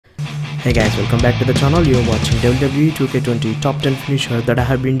Hey guys, welcome back to the channel. You are watching WWE 2K20 top 10 finisher that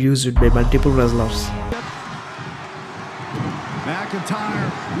have been used by multiple wrestlers.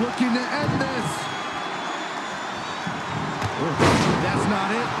 McIntyre looking to end this. That's not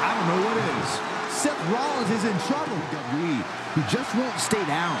it. I don't know what is. Seth Rollins is in trouble. WWE, he just won't stay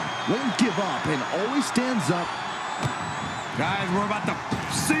down, won't give up, and always stands up. Guys, we're about to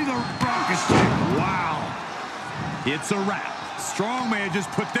see the rocket ship. Wow. It's a wrap. Strong may have just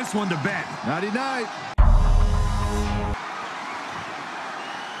put this one to bed. Nighty night.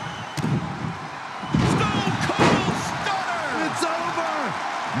 Stone Cold Stunner. It's over.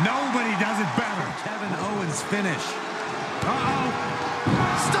 Nobody does it better. Kevin Owens finish.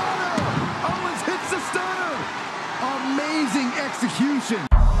 Stunner. Owens hits the stunner. Amazing execution.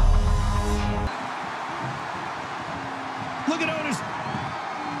 Look at Otis.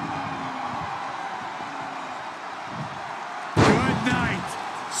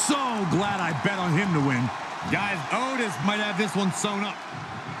 So glad I bet on him to win. Guys, Otis might have this one sewn up.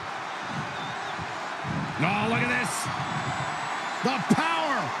 Oh, look at this. The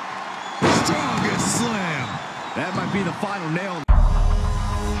power. Strongest slam. That might be the final nail.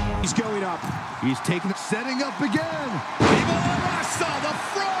 He's going up. He's taking it, setting up again. Viva la Rasta, the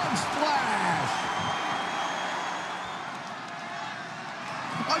frog splash.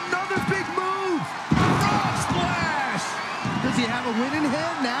 Another big move. Frog splash. Does he have a win in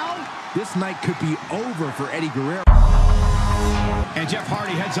hand now? This night could be over for Eddie Guerrero. And Jeff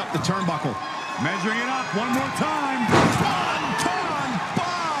Hardy heads up the turnbuckle. Measuring it up one more time. Swanton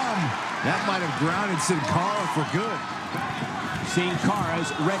bomb. That might have grounded Sin Cara for good. Sin Cara's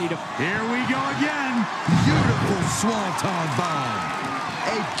ready to... Here we go again. Beautiful Swanton bomb.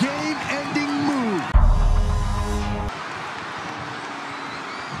 A game-ending move.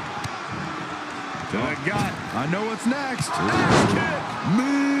 To the gut. I know what's next. Ass kick.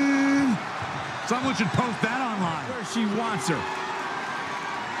 Man. Someone should post that online. Where she wants her.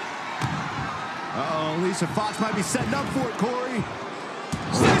 Uh-oh, Lisa Fox might be setting up for it, Corey.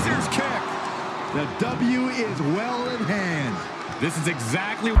 Scissors kick. The W is well in hand. This is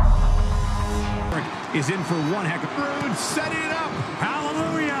exactly is in for one heck of Rude setting it up.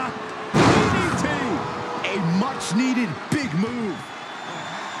 Hallelujah. DDT. A much-needed big move.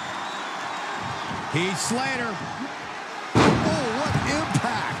 Heath Slater. Oh, what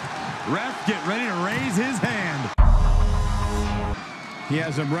impact. Ref, get ready to raise his hand. He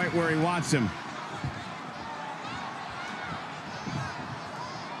has him right where he wants him.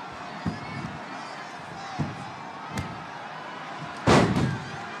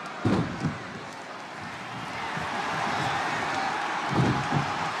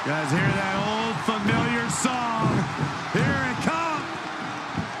 Guys, hear that old familiar song. Here it comes.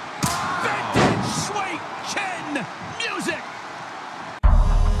 Vintage sweet chin music.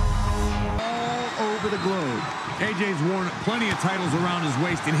 All over the globe. AJ's worn plenty of titles around his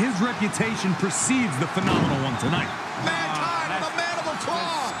waist, and his reputation precedes the phenomenal one tonight. Mankind with a mandible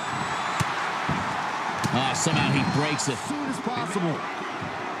claw. Somehow he breaks it. As soon as possible.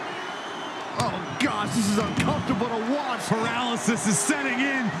 Oh, gosh, this is uncomfortable to watch. Paralysis is setting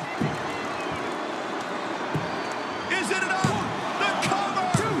in. Is it enough? The cover.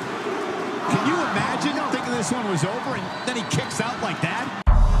 Can you imagine thinking this one was over and then he kicks out like that?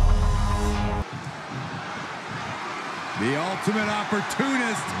 The ultimate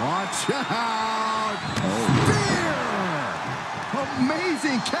opportunist. Watch out. Spear.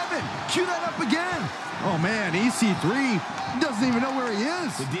 Amazing. Kevin, cue that up again. Oh, man, EC3 doesn't even know where he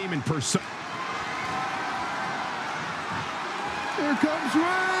is. The demon person. Here comes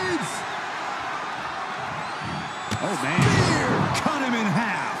Reigns. Oh, man. Spear. Cut him in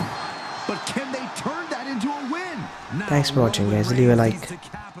half. But can they turn that into a win? Thanks for watching guys, leave a like.